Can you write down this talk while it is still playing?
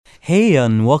Hey,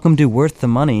 and welcome to Worth the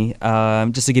Money.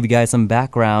 Just to give you guys some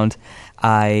background,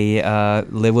 I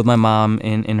live with my mom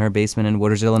in her basement in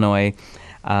Woodridge, Illinois.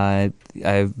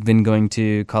 I've been going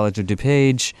to College of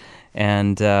DuPage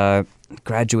and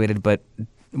graduated, but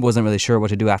wasn't really sure what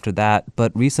to do after that.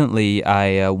 But recently,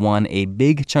 I won a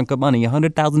big chunk of money,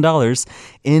 $100,000,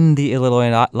 in the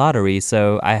Illinois lottery.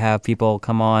 So I have people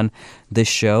come on this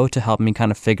show to help me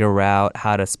kind of figure out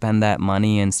how to spend that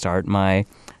money and start my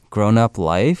grown-up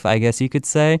life, I guess you could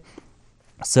say.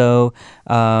 So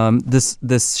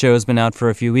this show has been out for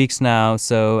a few weeks now.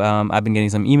 So I've been getting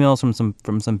some emails from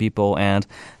some people, and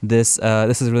this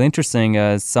is really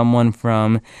interesting. Someone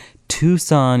from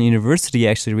Tucson University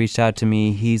actually reached out to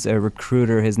me. He's a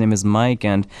recruiter. His name is Mike,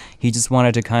 and he just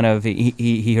wanted to kind of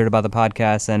he heard about the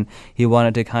podcast, and he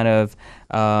wanted to kind of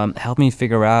help me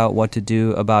figure out what to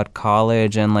do about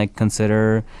college and like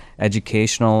consider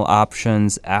educational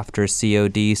options after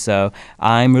COD. So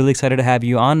I'm really excited to have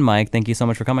you on, Mike. Thank you so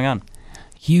much for coming on.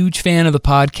 Huge fan of the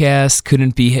podcast.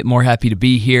 Couldn't be more happy to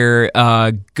be here.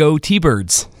 Go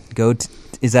T-Birds.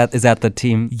 Is that the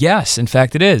team? Yes, in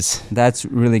fact it is. That's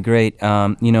really great.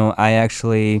 I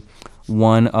actually,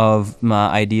 one of my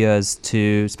ideas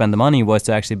to spend the money was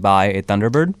to actually buy a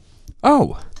Thunderbird.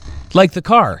 Oh, like the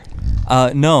car?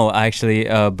 No, actually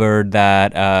a bird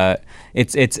that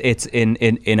it's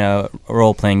in a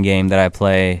role-playing game that I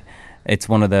play. It's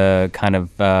one of the kind of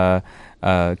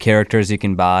characters you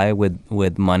can buy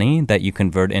with money that you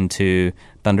convert into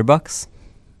Thunderbucks.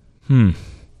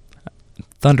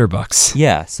 Thunderbucks.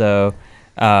 Yeah, so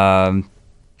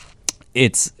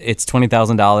it's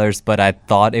 $20,000, but I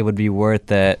thought it would be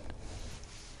worth it.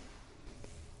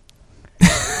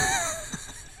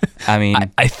 I mean,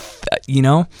 I think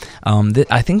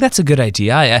that's a good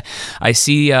idea. I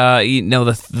see. The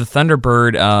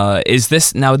Thunderbird. Is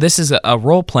this now? This is a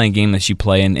role playing game that you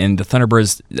play, and the Thunderbird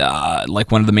is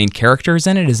like one of the main characters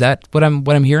in it. Is that what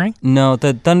I'm hearing? No,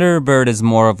 the Thunderbird is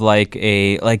more of like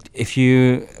if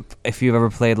you've ever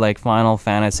played like Final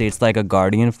Fantasy, it's like a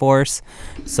guardian force.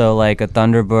 So like a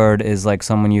Thunderbird is like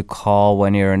someone you call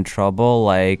when you're in trouble.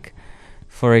 Like,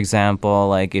 for example,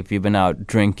 like if you've been out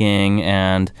drinking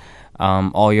and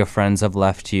all your friends have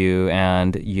left you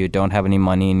and you don't have any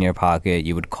money in your pocket,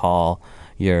 you would call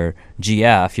your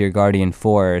GF, your guardian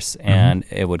force, and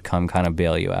it would come kind of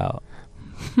bail you out.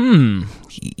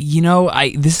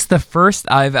 This is the first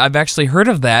I've actually heard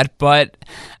of that, but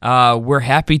we're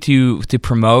happy to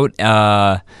promote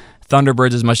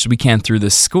Thunderbirds as much as we can through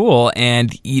the school,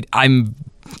 and I'm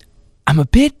a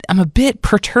bit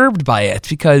perturbed by it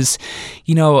because,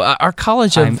 our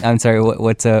college of... I'm sorry,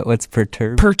 what's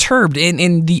perturbed? Perturbed.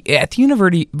 At the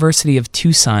University of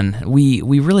Tucson, we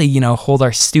really, hold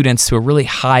our students to a really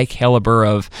high caliber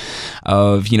of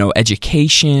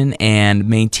education and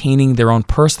maintaining their own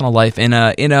personal life in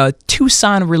a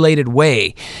Tucson-related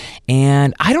way.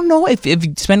 And I don't know if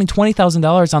spending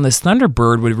 $20,000 on this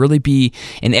Thunderbird would really be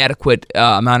an adequate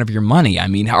amount of your money. I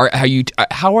mean,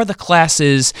 how are the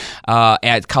classes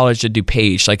at College of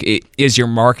DuPage? Like, is your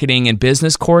marketing and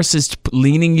business courses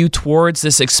leaning you towards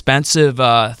this expensive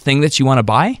thing that you want to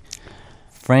buy?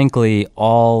 Frankly,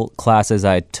 all classes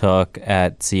I took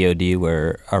at COD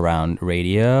were around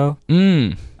radio.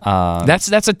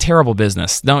 That's a terrible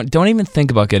business. Don't even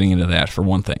think about getting into that, for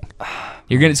one thing.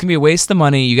 It's gonna be a waste of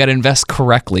money. You got to invest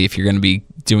correctly if you're gonna be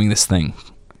doing this thing.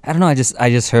 I don't know. I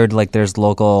just heard like there's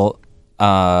local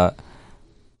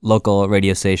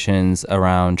radio stations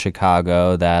around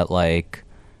Chicago that like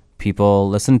people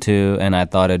listen to, and I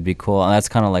thought it'd be cool. And that's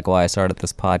kind of like why I started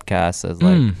this podcast. Is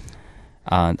like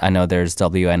I know there's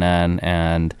WNN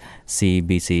and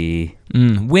CBC,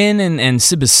 WIN and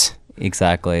CBS.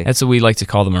 Exactly. That's what we like to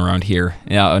call them around here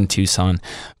in Tucson.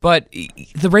 But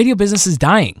the radio business is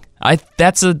dying.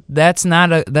 That's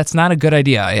not a good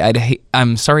idea.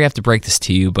 I'm sorry I have to break this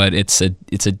to you, but it's a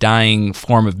dying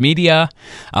form of media.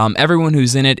 Everyone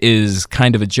who's in it is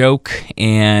kind of a joke.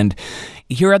 And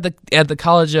here at the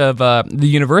College of the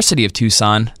University of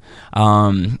Tucson,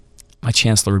 my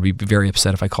chancellor would be very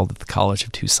upset if I called it the College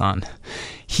of Tucson.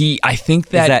 I think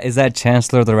that is that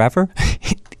Chancellor the rapper?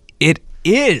 It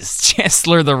is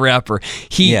Chancellor the rapper.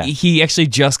 He actually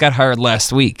just got hired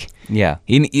last week. Yeah.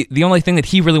 The only thing that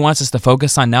he really wants us to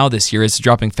focus on now this year is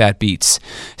dropping fat beats.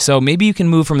 So maybe you can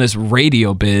move from this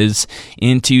radio biz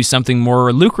into something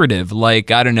more lucrative, like,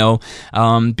 I don't know,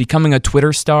 becoming a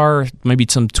Twitter star, maybe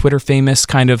some Twitter famous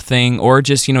kind of thing, or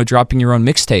just, dropping your own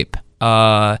mixtape.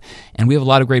 And we have a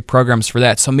lot of great programs for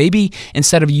that. So maybe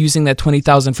instead of using that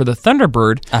 $20,000 for the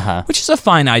Thunderbird, which is a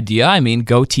fine idea, I mean,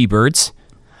 go T-Birds,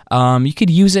 you could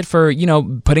use it for,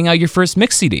 putting out your first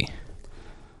mix CD.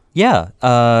 Yeah.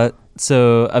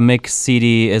 so a mix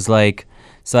CD is like,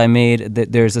 so I made,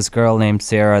 there's this girl named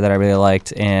Sarah that I really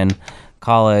liked in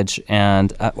college,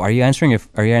 and are you answering your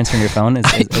phone?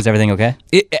 Is everything okay?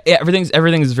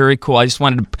 Everything's very cool. I just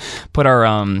wanted to put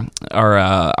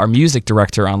our music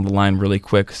director on the line really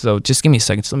quick. So just give me a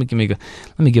second. So let me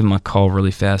give him a call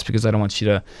really fast because I don't want you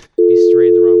to be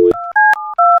strayed the wrong way.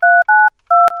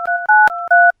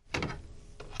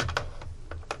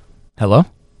 Hello?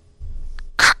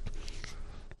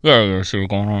 Yeah, see what's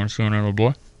going on, little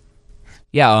boy.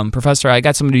 Yeah, Professor, I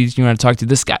got somebody you want to talk to.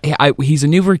 This guy, he's a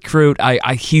new recruit.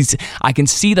 I can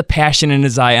see the passion in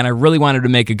his eye, and I really wanted to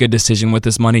make a good decision with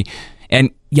this money.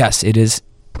 And yes, it is.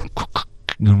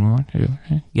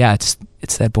 Yeah,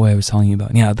 it's that boy I was telling you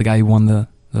about. Yeah, the guy who won the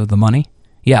money.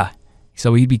 Yeah,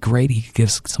 so he'd be great. He could give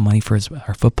us some money for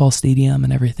our football stadium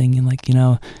and everything. And do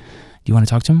you want to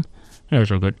talk to him? Yeah,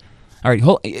 so good. All right,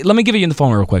 let me give you the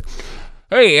phone real quick.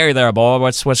 Hey there, boy.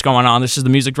 What's going on? This is the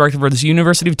music director for the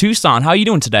University of Tucson. How are you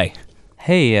doing today?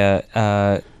 Hey,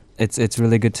 it's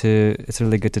really good to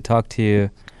talk to you.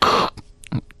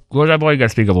 What's that, boy? You gotta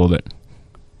speak up a little bit.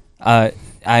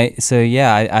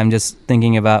 I'm just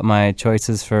thinking about my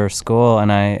choices for school, and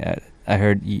I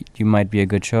heard you might be a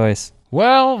good choice.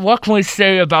 Well, what can we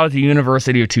say about the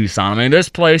University of Tucson? I mean, this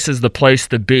place is the place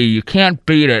to be. You can't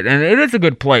beat it, and it is a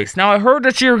good place. Now, I heard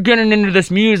that you're getting into this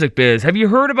music biz. Have you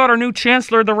heard about our new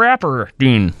chancellor, the rapper,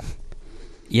 Dean?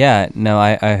 Yeah, no,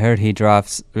 I heard he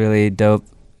drops really dope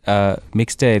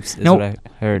mixtapes, what I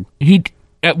heard.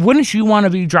 Wouldn't you want to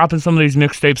be dropping some of these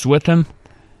mixtapes with him?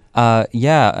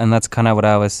 Yeah, and that's kind of what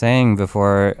I was saying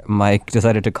before Mike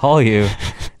decided to call you,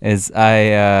 is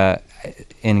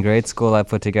in grade school, I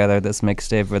put together this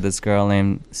mixtape for this girl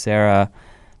named Sarah,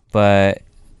 but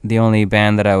the only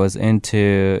band that I was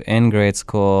into in grade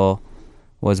school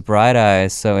was Bright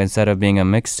Eyes, so instead of being a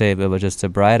mixtape, it was just a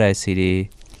Bright Eyes CD,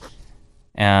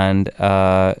 and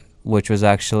which was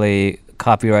actually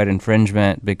copyright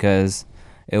infringement because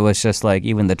it was just like,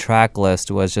 even the track list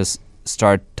was just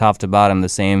start top to bottom the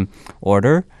same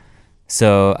order.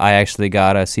 So I actually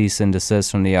got a cease and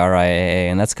desist from the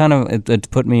RIAA, and that's kind of, it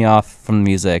put me off from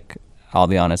music, I'll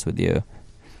be honest with you.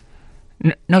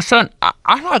 No, son,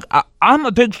 I'm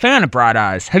a big fan of Bright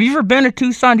Eyes. Have you ever been to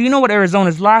Tucson? Do you know what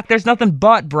Arizona's like? There's nothing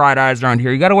but bright eyes around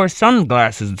here. You gotta wear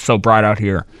sunglasses, it's so bright out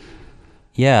here.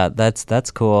 Yeah,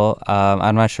 that's cool.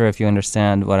 I'm not sure if you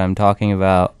understand what I'm talking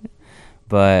about,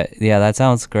 but yeah, that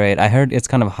sounds great. I heard it's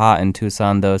kind of hot in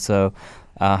Tucson though, so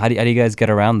how do you guys get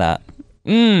around that?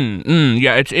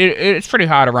 Yeah, it's pretty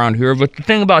hot around here, but the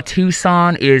thing about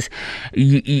Tucson is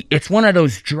it's one of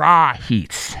those dry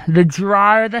heats. The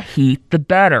drier the heat, the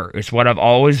better, is what I've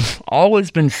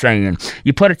always been saying.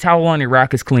 You put a towel on your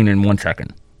rack, it's clean in 1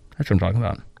 second. That's what I'm talking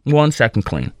about. 1 second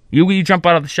clean. You jump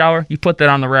out of the shower, you put that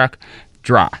on the rack,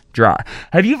 dry.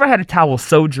 Have you ever had a towel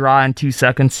so dry in 2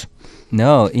 seconds?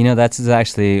 No, that's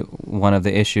actually one of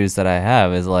the issues that I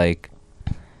have, is like,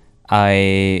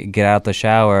 I get out the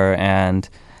shower and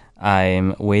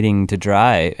I'm waiting to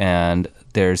dry, and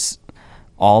there's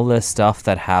all this stuff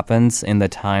that happens in the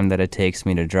time that it takes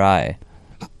me to dry.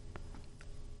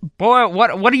 Boy,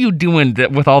 what are you doing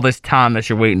with all this time that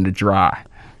you're waiting to dry?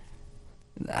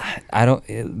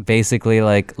 Basically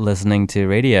like listening to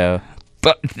radio.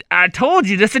 But I told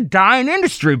you, this is a dying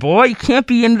industry, boy. You can't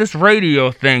be in this radio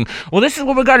thing. Well, this is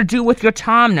what we got to do with your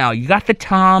time now. You got the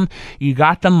time, you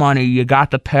got the money, you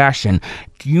got the passion.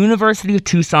 The University of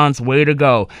Tucson's way to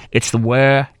go. It's the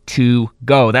where to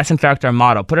go. That's, in fact, our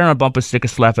motto. Put it on a bumper sticker,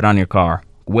 slap it on your car.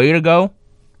 Way to go.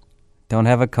 Don't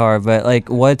have a car, but like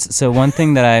one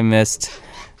thing that I missed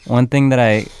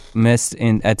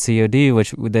at COD,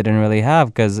 which they didn't really have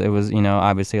because it was,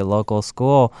 obviously a local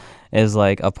school, is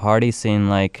like a party scene.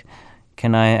 Like,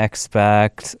 can I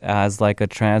expect as like a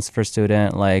transfer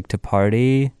student like to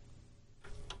party?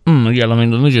 Yeah, let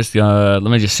me just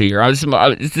see here. I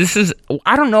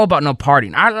don't know about no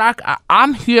partying.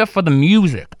 I'm here for the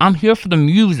music.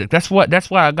 That's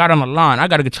why I got on the line. I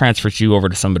got to transfer you over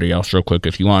to somebody else real quick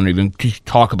if you want to even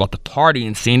talk about the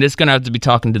partying scene. It's gonna have to be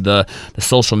talking to the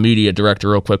social media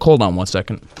director real quick. Hold on 1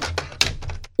 second.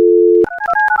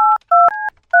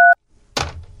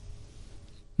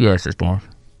 Yes, it's Marv.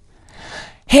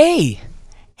 Hey,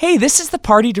 this is the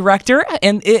party director,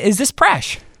 and is this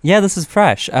Presh? Yeah, this is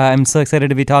Fresh. I'm so excited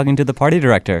to be talking to the party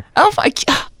director. Oh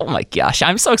my gosh,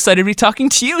 I'm so excited to be talking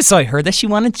to you. So I heard that you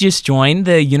wanted to just join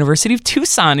the University of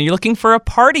Tucson, and you're looking for a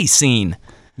party scene.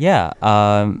 Yeah,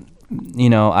 I've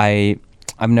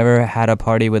never had a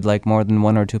party with like more than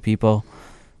 1 or 2 people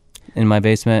in my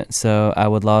basement, so I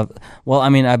would love. Well, I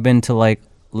mean, I've been to like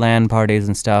LAN parties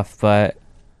and stuff, but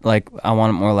like I want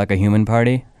it more like a human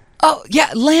party. Oh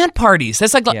yeah, land parties.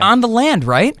 That's like Yeah. on the land,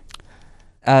 right?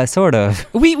 Sort of.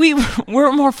 We're we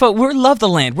love the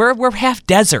land. We're half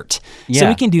desert, so Yeah.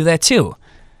 we can do that too.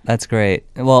 That's great.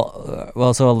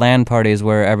 Well, so a LAN party is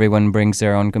where everyone brings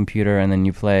their own computer and then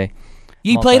you play.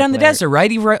 You played on the Multiplayer. desert,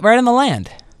 right? You right on the land.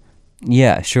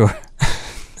 Yeah, sure.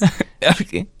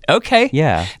 Okay.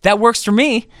 Yeah. That works for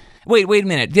me. Wait a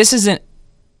minute. This isn't.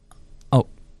 Oh,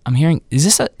 I'm hearing. Is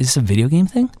this a video game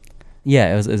thing?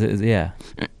 Yeah, it was yeah.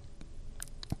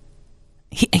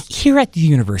 Here at the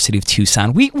University of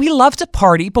Tucson, we love to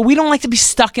party, but we don't like to be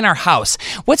stuck in our house.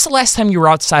 What's the last time you were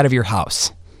outside of your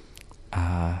house?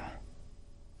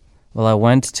 Well, I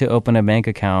went to open a bank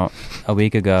account a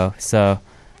week ago, so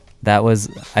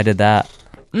I did that.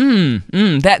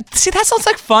 That sounds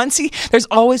like fun. See, there's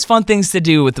always fun things to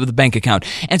do with the bank account,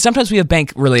 and sometimes we have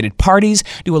bank-related parties.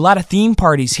 Do a lot of theme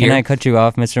parties here. Can I cut you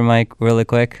off, Mr. Mike, really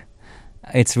quick?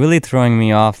 It's really throwing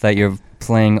me off that you're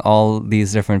playing all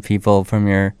these different people from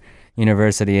your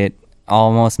university. It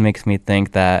almost makes me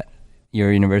think that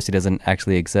your university doesn't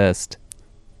actually exist.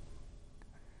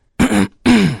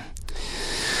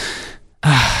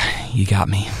 You got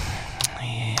me.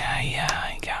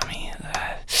 Yeah, you got me.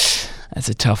 That's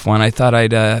a tough one. I thought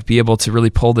I'd be able to really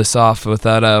pull this off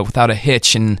without a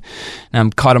hitch, and I'm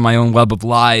caught in my own web of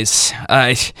lies.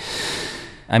 I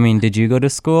mean, did you go to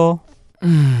school?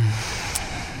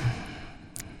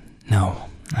 No,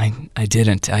 I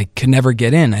didn't. I could never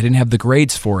get in. I didn't have the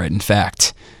grades for it, in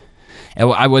fact.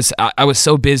 I was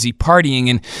so busy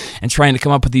partying and trying to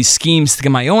come up with these schemes to get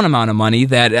my own amount of money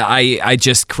that I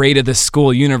just created this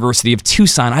school, University of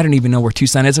Tucson. I don't even know where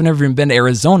Tucson is. I've never even been to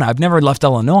Arizona. I've never left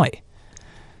Illinois.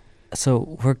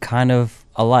 So we're kind of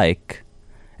alike,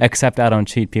 except I don't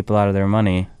cheat people out of their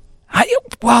money.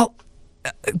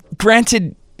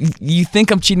 Granted, you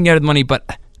think I'm cheating out of the money,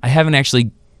 but I haven't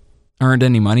actually earned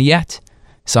any money yet.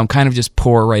 So I'm kind of just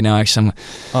poor right now. Actually,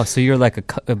 Oh, so you're like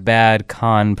a bad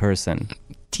con person.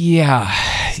 yeah,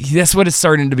 that's what it's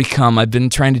starting to become. I've been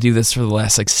trying to do this for the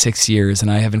last 6 years,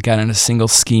 and I haven't gotten a single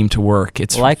scheme to work.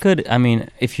 Well,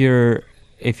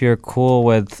 if you're cool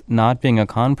with not being a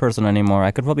con person anymore, I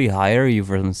could probably hire you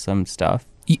for some stuff.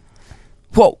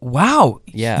 Whoa, wow.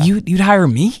 Yeah. You'd hire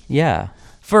me Yeah.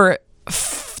 for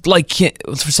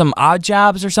some odd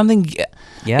jobs or something?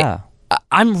 Yeah.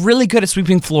 I'm really good at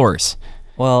sweeping floors.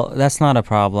 Well, that's not a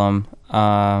problem.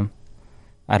 I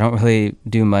don't really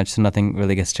do much, so nothing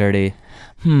really gets dirty.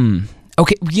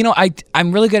 Okay,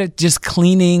 I'm really good at just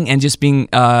cleaning and just being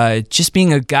a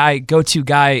go-to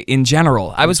guy in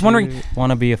general. I was wondering,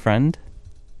 Want to be a friend?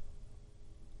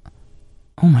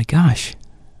 oh my gosh,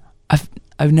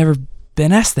 I've never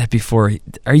been asked that before.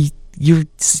 Are you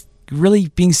really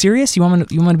being serious? You want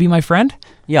to be my friend?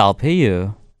 Yeah, I'll pay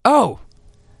you. Oh,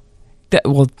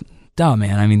 duh,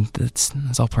 man. I mean, that's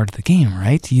all part of the game,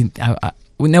 right?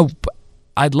 No,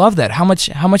 I'd love that. How much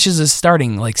is a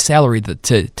starting salary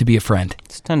to be a friend?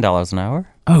 It's $10 an hour.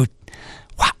 Oh,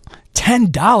 wow,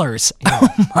 $10. Oh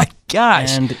my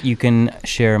gosh. And you can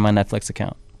share my Netflix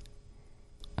account.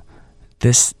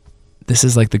 This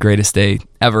is like the greatest day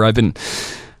ever. I've been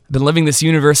living this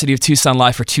University of Tucson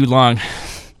life for too long.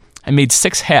 I made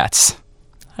 6 hats.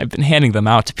 I've been handing them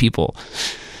out to people.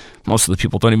 Most of the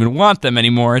people don't even want them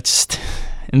anymore. It's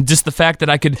just the fact that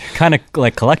I could Kind of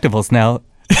like collectibles now,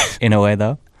 in a way,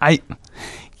 though.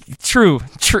 True.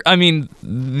 I mean,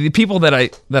 the people that I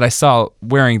saw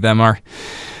wearing them I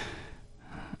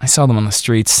saw them on the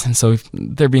streets, and so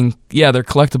they're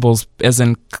collectibles, as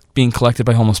in being collected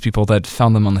by homeless people that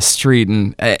found them on the street.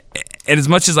 And as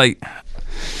much as I'm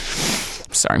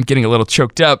sorry, I'm getting a little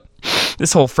choked up.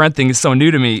 This whole friend thing is so new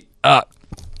to me.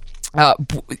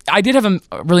 I did have a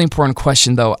really important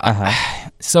question, though.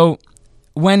 So,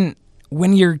 when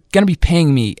you're gonna be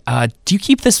paying me, do you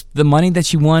keep the money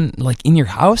that you won in your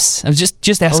house? I was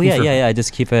just asking. Oh yeah. I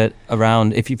just keep it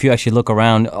around. If you actually look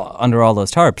around, under all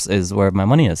those tarps is where my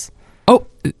money is. Oh,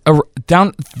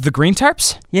 down the green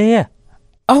tarps? Yeah.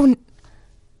 Oh,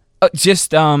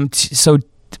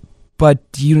 but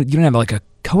you don't have a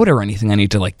code or anything I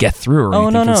need to get through or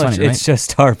anything. No, for this money, it's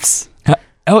just tarps.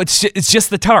 Oh, it's just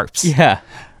the tarps. Yeah.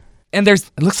 And it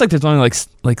looks like there's only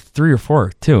like 3 or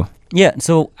 4 too. Yeah,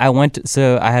 so I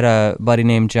had a buddy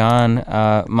named John,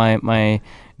 my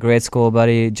grade school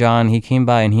buddy, John. He came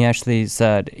by and he actually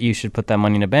said, you should put that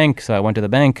money in a bank. So I went to the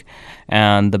bank,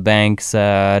 and the bank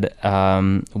said,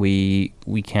 we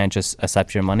can't just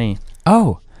accept your money.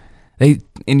 Oh,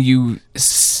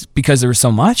 because there was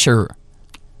so much, or?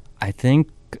 I think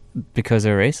because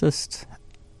they're racist.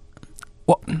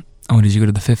 Well, did you go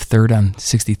to the Fifth Third on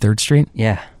 63rd Street?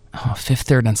 Yeah. Oh, Fifth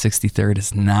Third on 63rd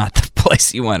is not the place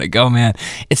place you want to go, man.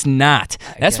 It's not.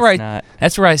 That's guess where not.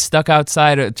 That's where I stuck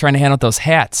outside trying to hand out those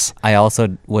hats. I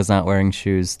also was not wearing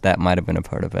shoes. That might have been a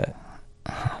part of it.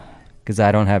 Because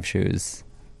I don't have shoes.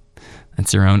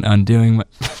 That's your own undoing.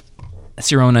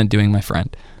 That's your own undoing, my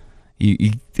friend.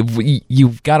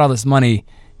 You've got all this money,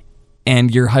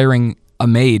 and you're hiring a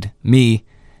maid, me,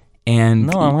 and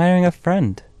No, I'm hiring a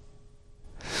friend.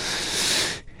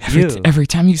 every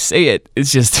time you say it, it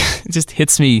just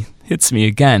hits me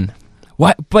again.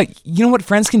 What? But you know what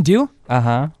friends can do?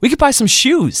 Uh-huh. We could buy some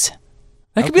shoes.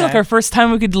 That could be like Okay. our first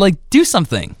time we could like do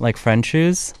something. Like friend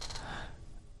shoes?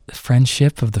 The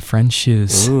friendship of the friend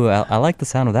shoes. Ooh, I like the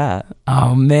sound of that.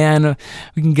 Oh man,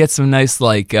 we can get some nice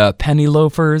like penny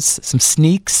loafers, some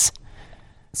sneaks.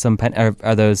 Some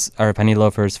are penny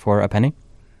loafers for a penny?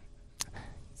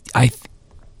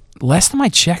 Last time I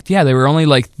checked, yeah, they were only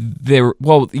like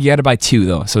well, you had to buy two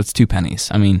though, so it's 2 pennies.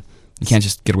 I mean, you can't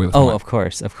just get away with Oh, one. of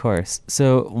course.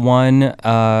 So one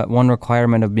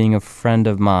requirement of being a friend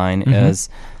of mine is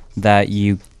that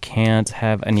you can't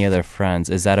have any other friends.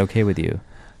 Is that okay with you?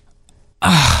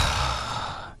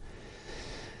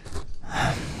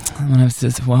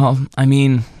 Well, I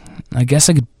mean, I guess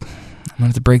I'm gonna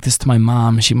have to break this to my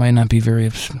mom. She might not be very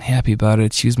happy about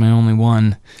it. She's my only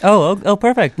one. Oh,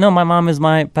 perfect. No, my mom is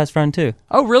my best friend too.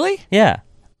 Oh, really? Yeah.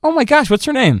 Oh my gosh, what's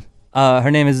her name?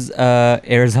 Her name is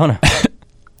Arizona.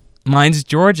 Mine's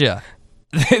Georgia.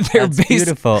 That's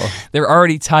beautiful. They're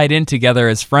already tied in together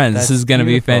as friends. That's This is going to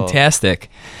be beautiful. fantastic.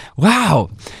 Wow.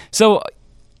 So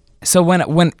when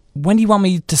do you want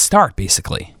me to start?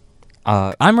 Basically,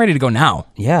 I'm ready to go now.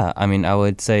 Yeah. I mean, I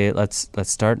would say let's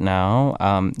start now.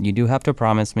 You do have to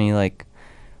promise me like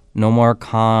no more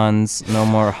cons, no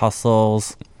more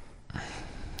hustles.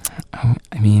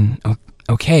 I mean,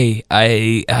 okay.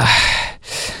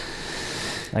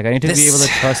 Like I need to be able to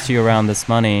trust you around this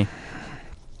money.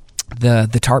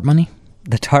 The TARP money.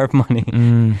 The TARP money.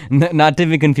 Not to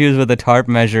be confused with the TARP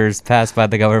measures passed by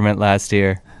the government last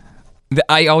year.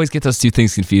 I always get those two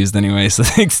things confused anyway, so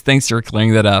thanks for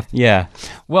clearing that up. Yeah.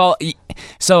 Well,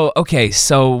 so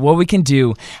what we can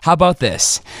do, how about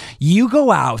this? You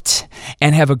go out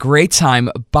and have a great time,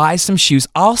 buy some shoes.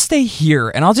 I'll stay here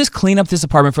and I'll just clean up this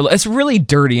apartment it's really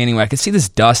dirty anyway. I can see this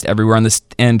dust everywhere on this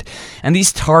and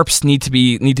these tarps need to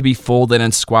be folded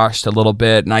and squashed a little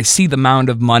bit, and I see the mound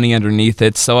of money underneath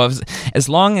it. So as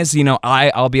long as,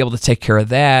 I'll be able to take care of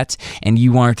that, and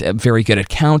you aren't very good at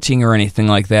counting or anything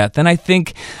like that, then I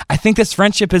think this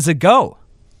friendship is a go.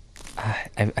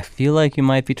 I feel like you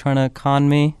might be trying to con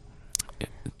me.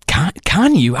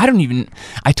 Con you?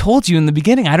 I told you in the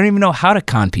beginning, I don't even know how to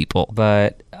con people.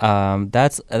 But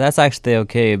that's actually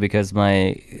okay because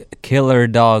my killer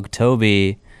dog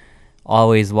Toby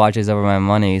always watches over my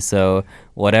money. So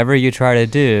whatever you try to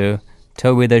do,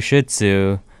 Toby the Shih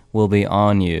Tzu will be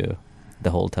on you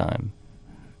the whole time.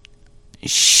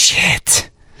 Shit.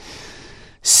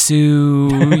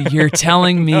 Sue, you're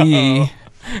telling me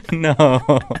No.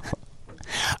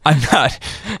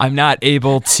 I'm not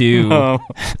able to No.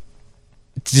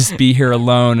 just be here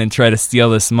alone and try to steal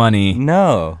this money.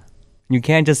 No. You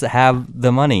can't just have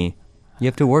the money. You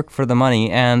have to work for the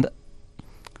money, and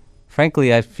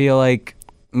frankly, I feel like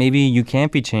maybe you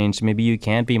can't be changed. Maybe you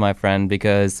can't be my friend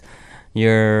because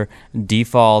your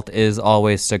default is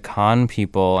always to con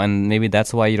people, and maybe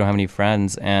that's why you don't have any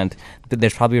friends. And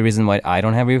there's probably a reason why I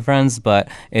don't have any friends, but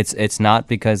it's not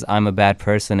because I'm a bad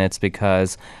person. It's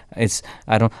because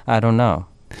I don't know.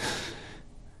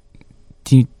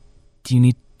 Do you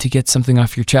need to get something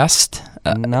off your chest?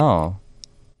 No.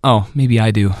 Oh, maybe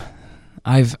I do.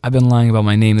 I've been lying about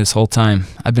my name this whole time.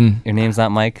 Your name's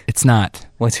not Mike? It's not.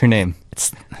 What's your name?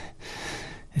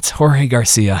 It's Jorge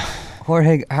Garcia.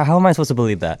 Jorge, how am I supposed to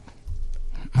believe that?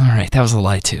 All right, that was a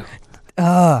lie too.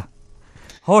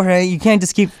 Jorge, you can't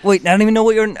just keep. Wait, I don't even know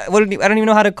I don't even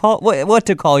know how to call what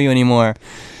to call you anymore.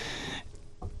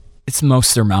 It's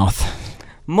Mostermouth.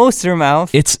 Mostermouth.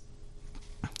 It's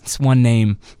one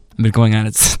name. I've been going on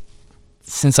it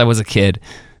since I was a kid.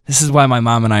 This is why my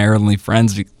mom and I are only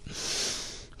friends,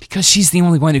 because she's the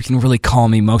only one who can really call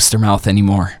me Mostermouth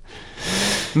anymore.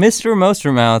 Mr.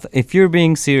 Mostermouth, if you're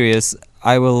being serious,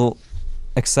 I will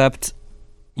accept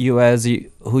you as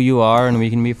who you are, and we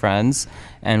can be friends,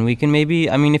 and we can maybe,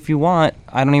 I mean, if you want,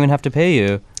 I don't even have to pay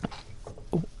you.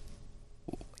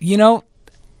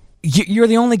 You're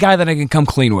the only guy that I can come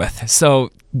clean with, so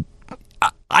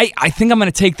I think I'm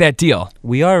going to take that deal.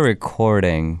 We are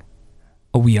recording.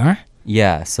 Oh, we are?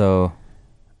 Yeah, so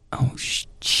Oh,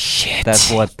 shit.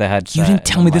 that's what the headset You didn't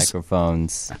tell and me the this.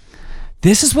 microphones.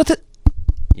 This is what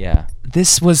Yeah.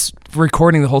 this was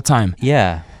recording the whole time.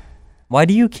 Yeah. Why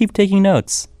do you keep taking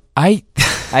notes? I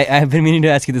I've been meaning to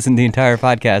ask you this in the entire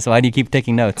podcast. Why do you keep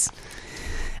taking notes?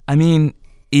 I mean,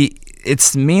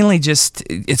 it's mainly just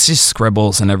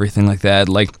scribbles and everything like that.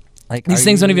 Like these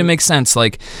things don't even make sense.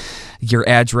 Like your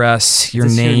address, your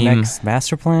name. Your next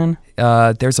master plan?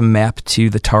 There's a map to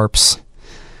the tarps,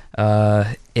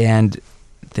 and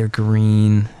they're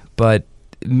green. But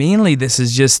mainly, this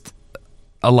is just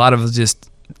a lot of just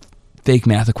fake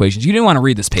math equations. You didn't want to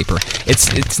read this paper.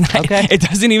 It's not. Okay. It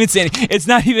doesn't even say. It's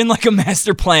not even like a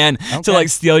master plan to like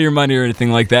steal your money or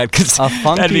anything like that. Because a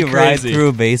funky ride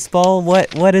through baseball.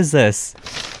 What is this?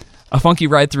 A funky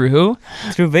ride through who?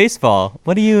 Through baseball.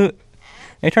 What are you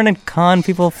trying to con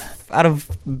people out of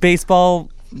baseball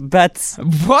bets?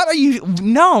 What are you?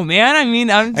 No, man. I mean,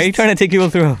 Are you trying to take people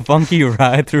through a funky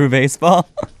ride through baseball?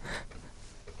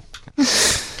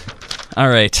 All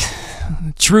right.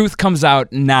 Truth comes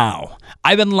out now.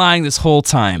 I've been lying this whole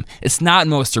time. It's not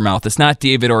Mostermouth. It's not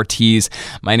David Ortiz.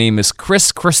 My name is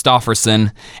Chris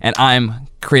Christopherson, and I'm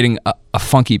creating a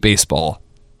funky baseball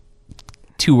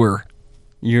tour.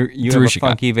 You have a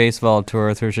funky baseball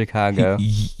tour through Chicago.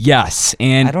 Yes,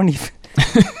 and I don't even.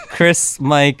 Chris,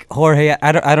 Mike, Jorge.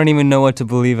 I don't even know what to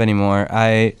believe anymore.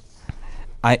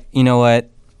 You know what?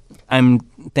 I'm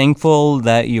thankful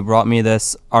that you brought me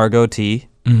this Argo tea.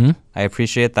 Mm-hmm. I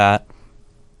appreciate that.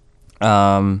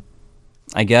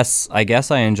 I guess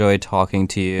I enjoy talking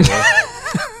to you.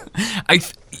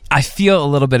 I feel a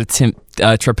little bit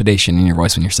of trepidation in your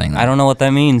voice when you're saying that. I don't know what that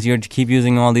means. You keep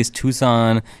using all these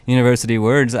Tucson University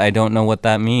words. I don't know what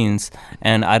that means,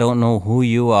 and I don't know who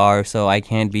you are, so I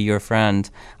can't be your friend.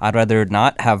 I'd rather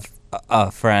not have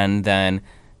a friend than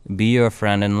be your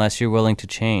friend unless you're willing to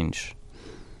change.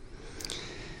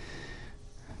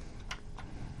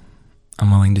 I'm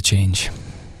willing to change.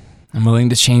 I'm willing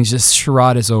to change. This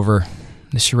charade is over.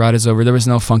 This charade is over. There was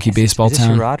no funky baseball is it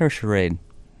town. Charade or charade?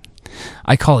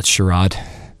 I call it charade.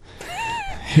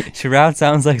 Charade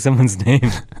sounds like someoe's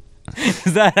name.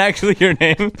 Is that actually your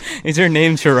name? Is your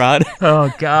name Charade?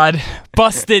 Oh, God.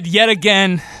 Busted yet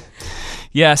again.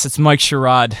 Yes, it's Mike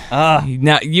Charade.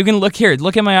 Now, you can look here.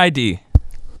 Look at my ID.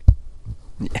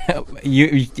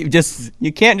 You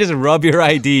can't just rub your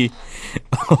ID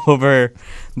over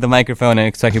the microphone and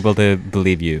expect people to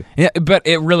believe you. Yeah, but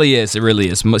it really is. It really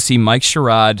is. See, Mike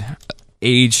Charade,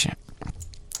 age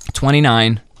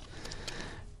 29,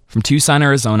 from Tucson,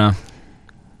 Arizona.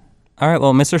 All right,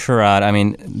 well, Mr. Charade, I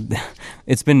mean,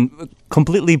 it's been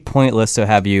completely pointless to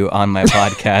have you on my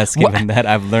podcast, given that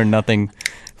I've learned nothing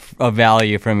of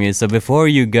value from you. So before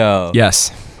you go,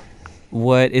 yes,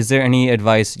 is there any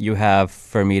advice you have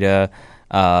for me to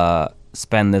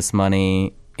spend this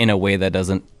money in a way that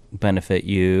doesn't benefit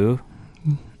you?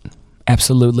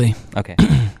 Absolutely. Okay.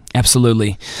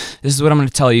 Absolutely. This is what I'm going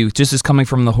to tell you. Just as coming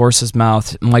from the horse's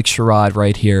mouth, Mike Charade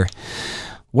right here.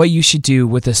 What you should do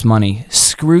with this money,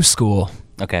 screw school.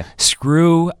 Okay.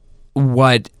 Screw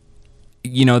what,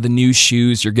 the new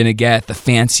shoes you're going to get, the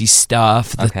fancy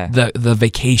stuff, the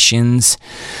vacations.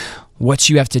 What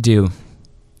you have to do,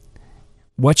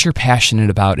 what you're passionate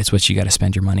about is what you got to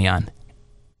spend your money on.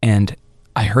 And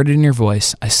I heard it in your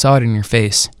voice. I saw it in your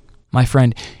face. My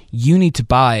friend, you need to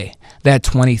buy that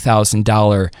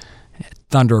 $20,000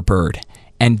 Thunderbird,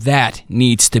 and that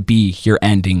needs to be your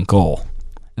ending goal.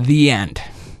 The end.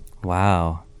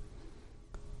 Wow.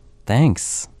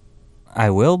 Thanks.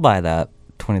 I will buy that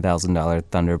 $20,000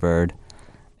 Thunderbird,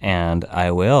 and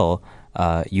I will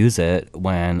use it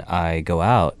when I go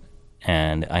out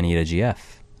and I need a GF,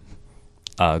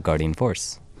 Guardian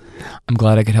Force. I'm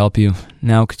glad I could help you.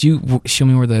 Now, could you show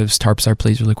me where those tarps are,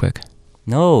 please, really quick?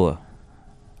 No,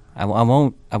 I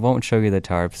won't show you the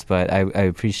tarps, but I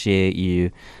appreciate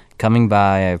you coming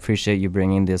by. I appreciate you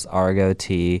bringing this Argo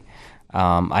tea.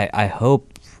 I hope.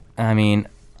 I mean,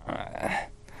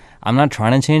 I'm not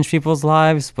trying to change people's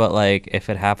lives, but like if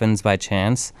it happens by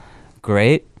chance,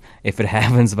 great. If it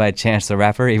happens by Chance the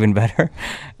Rapper, even better.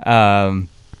 So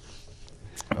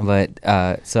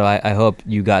I hope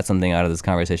you got something out of this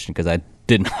conversation, because I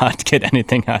did not get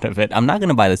anything out of it. I'm not going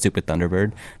to buy the stupid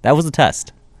Thunderbird. That was a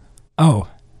test. Oh.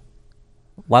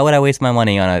 Why would I waste my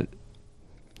money on a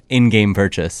in-game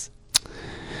purchase?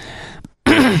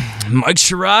 Mike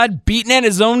Charade beating at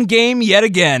his own game yet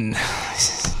again.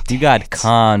 You got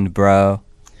conned, bro.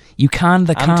 You conned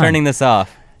the con. I'm turning this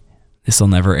off. This will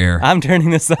never air. I'm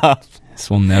turning this off. This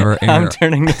will never air. I'm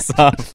turning this off.